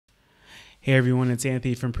Hey everyone, it's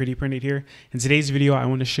Anthony from Pretty Printed here. In today's video, I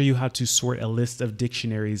want to show you how to sort a list of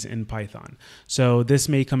dictionaries in Python. So this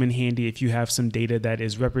may come in handy if you have some data that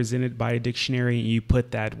is represented by a dictionary and you put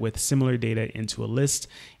that with similar data into a list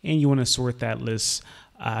and you want to sort that list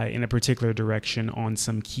in a particular direction on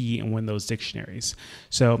some key in one of those dictionaries.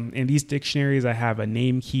 So in these dictionaries, I have a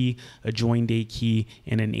name key, a join date key,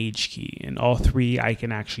 and an age key. And all three I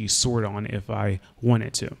can actually sort on if I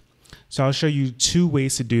wanted to. So I'll show you two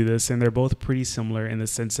ways to do this, and they're both pretty similar in the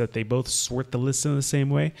sense that they both sort the list in the same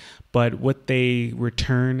way, but what they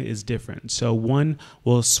return is different. So one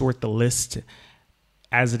will sort the list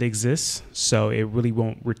as it exists, so it really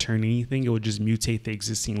won't return anything. It will just mutate the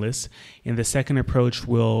existing list. And the second approach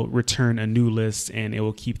will return a new list, and it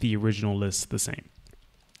will keep the original list the same.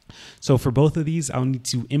 So for both of these, I'll need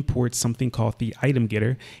to import something called the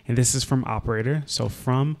ItemGetter, and this is from operator. So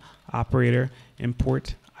from operator,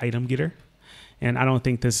 import ItemGetter. And I don't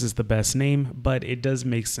think this is the best name, but it does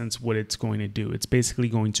make sense what it's going to do. It's basically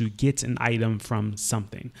going to get an item from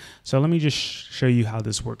something. So let me just show you how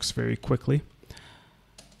this works very quickly.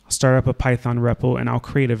 I'll start up a Python REPL and I'll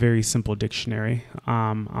create a very simple dictionary.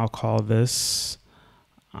 I'll call this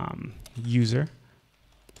user,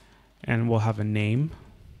 and we'll have a name.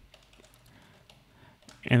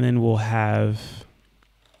 And then we'll have,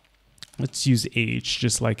 let's use age,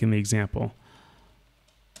 just like in the example.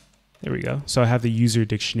 There we go. So I have the user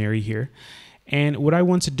dictionary here. And what I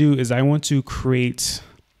want to do is I want to create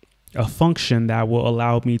a function that will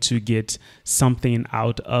allow me to get something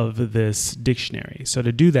out of this dictionary. So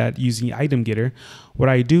to do that using ItemGetter, what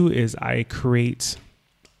I do is I create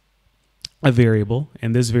a variable,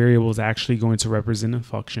 and this variable is actually going to represent a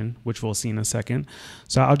function, which we'll see in a second.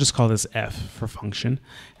 So I'll just call this F for function,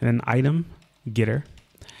 and then ItemGetter.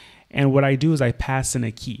 And what I do is I pass in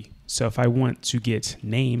a key. So if I want to get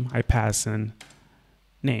name, I pass in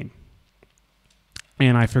name.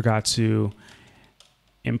 And I forgot to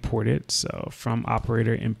import it. So from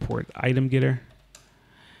operator, import ItemGetter.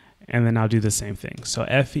 And then I'll do the same thing. So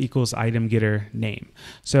F equals ItemGetter name.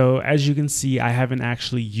 So as you can see, I haven't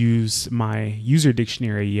actually used my user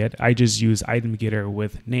dictionary yet. I just use ItemGetter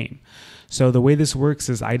with name. So the way this works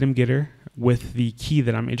is ItemGetter with the key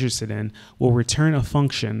that I'm interested in will return a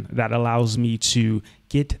function that allows me to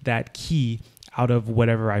get that key out of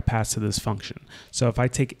whatever I pass to this function. So if I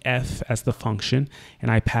take F as the function and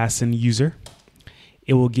I pass in user,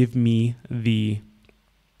 it will give me the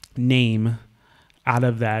name out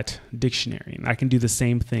of that dictionary. And I can do the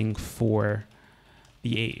same thing for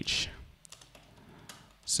the age.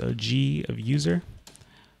 So G of user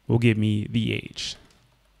will give me the age.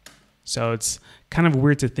 So it's kind of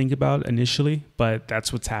weird to think about initially, but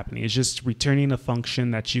that's what's happening. It's just returning a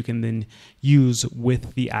function that you can then use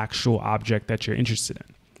with the actual object that you're interested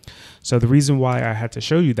in. So the reason why I had to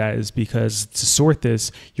show you that is because to sort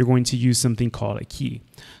this, you're going to use something called a key.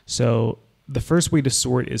 So the first way to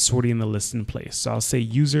sort is sorting the list in place. So I'll say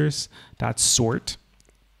users.sort.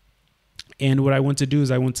 And what I want to do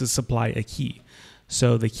is I want to supply a key.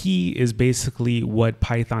 So the key is basically what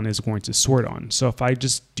Python is going to sort on. So if I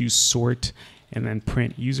just do sort and then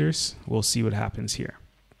print users, we'll see what happens here.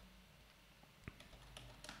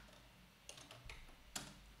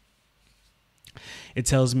 It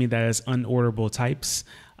tells me that as unorderable types,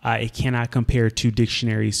 it cannot compare two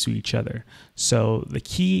dictionaries to each other. So the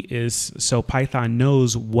key is, so Python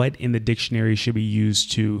knows what in the dictionary should be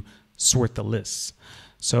used to sort the lists.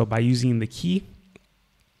 So by using the key,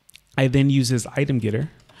 I then use this ItemGetter,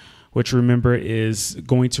 which remember is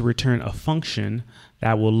going to return a function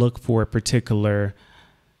that will look for a particular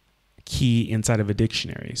key inside of a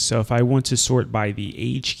dictionary. So if I want to sort by the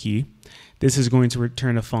age key, this is going to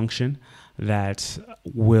return a function that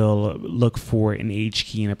will look for an age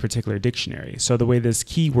key in a particular dictionary. So the way this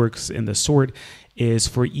key works in the sort is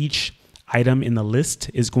for each item in the list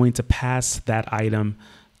is going to pass that item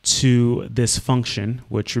to this function,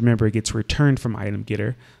 which remember it gets returned from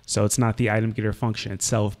ItemGetter. So it's not the ItemGetter function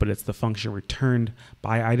itself, but it's the function returned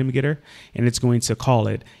by ItemGetter, and it's going to call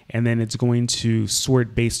it, and then it's going to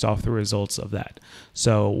sort based off the results of that.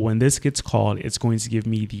 So when this gets called, it's going to give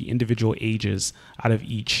me the individual ages out of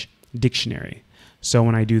each dictionary. So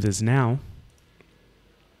when I do this now,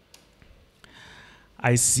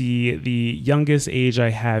 I see the youngest age I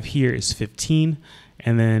have here is 15.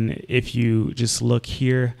 And then if you just look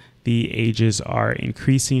here, the ages are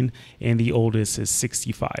increasing and the oldest is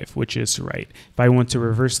 65, which is right. If I want to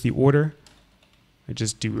reverse the order, I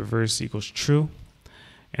just do reverse equals true.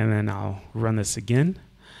 And then I'll run this again.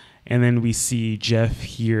 And then we see Jeff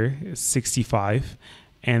here is 65.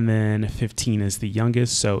 and then 15 is the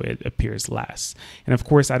youngest, so it appears last. And of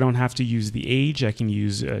course, I don't have to use the age. I can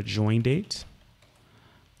use a join date.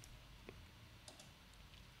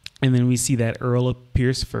 And then we see that Earl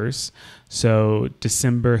appears first, so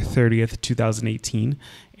December 30th, 2018.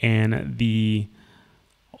 And the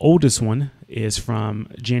oldest one is from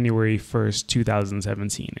January 1st,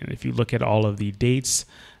 2017. And if you look at all of the dates,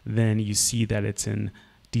 then you see that it's in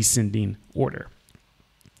descending order.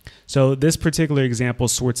 So this particular example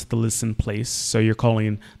sorts the list in place. So you're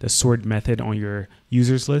calling the sort method on your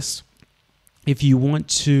users list. If you want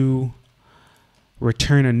to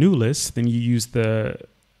return a new list, then you use the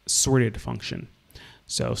sorted function.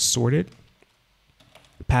 So sorted,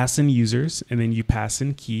 pass in users, and then you pass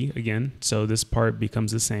in key again. So this part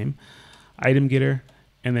becomes the same. ItemGetter,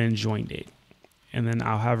 and then join date. And then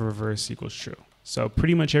I'll have reverse equals true. So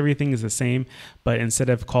pretty much everything is the same, but instead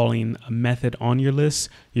of calling a method on your list,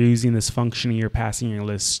 you're using this function and you're passing your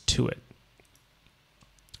list to it.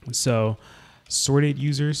 So sorted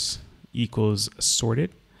users equals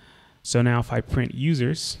sorted. So now if I print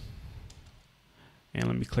users, and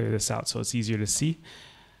let me clear this out so it's easier to see,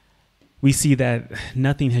 we see that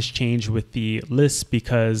nothing has changed with the list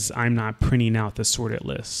because I'm not printing out the sorted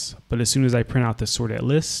list. But as soon as I print out the sorted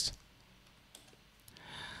list,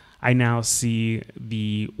 I now see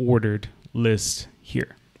the ordered list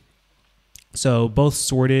here. So both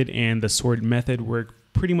sorted and the sort method work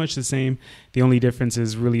pretty much the same. The only difference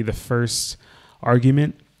is really the first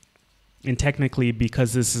argument. And technically,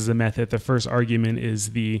 because this is a method, the first argument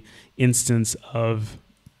is the instance of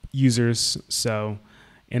users. So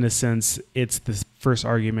in a sense, it's the first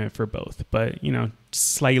argument for both, but you know,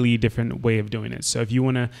 slightly different way of doing it. So if you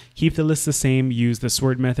want to keep the list the same, use the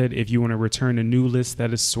sort method. If you want to return a new list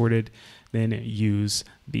that is sorted, then use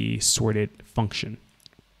the sorted function.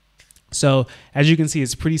 So as you can see,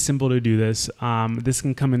 it's pretty simple to do this. This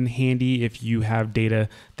can come in handy if you have data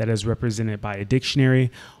that is represented by a dictionary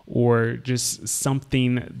or just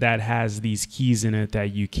something that has these keys in it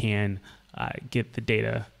that you can get the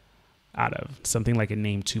data out of. Something like a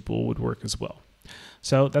name tuple would work as well.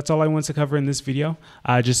 So that's all I want to cover in this video.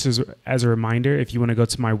 Just as a reminder, if you want to go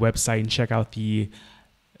to my website and check out the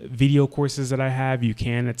video courses that I have, you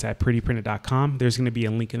can. It's at prettyprinted.com. There's going to be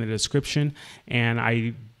a link in the description, and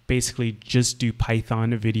I basically just do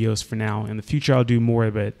Python videos for now. In the future, I'll do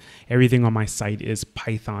more, but everything on my site is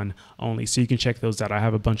Python only. So you can check those out. I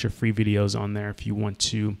have a bunch of free videos on there if you want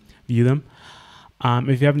to view them.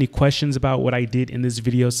 If you have any questions about what I did in this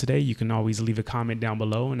video today, you can always leave a comment down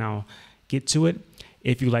below and I'll get to it.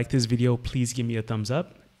 If you like this video, please give me a thumbs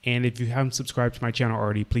up. And if you haven't subscribed to my channel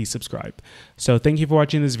already, please subscribe. So thank you for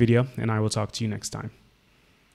watching this video, and I will talk to you next time.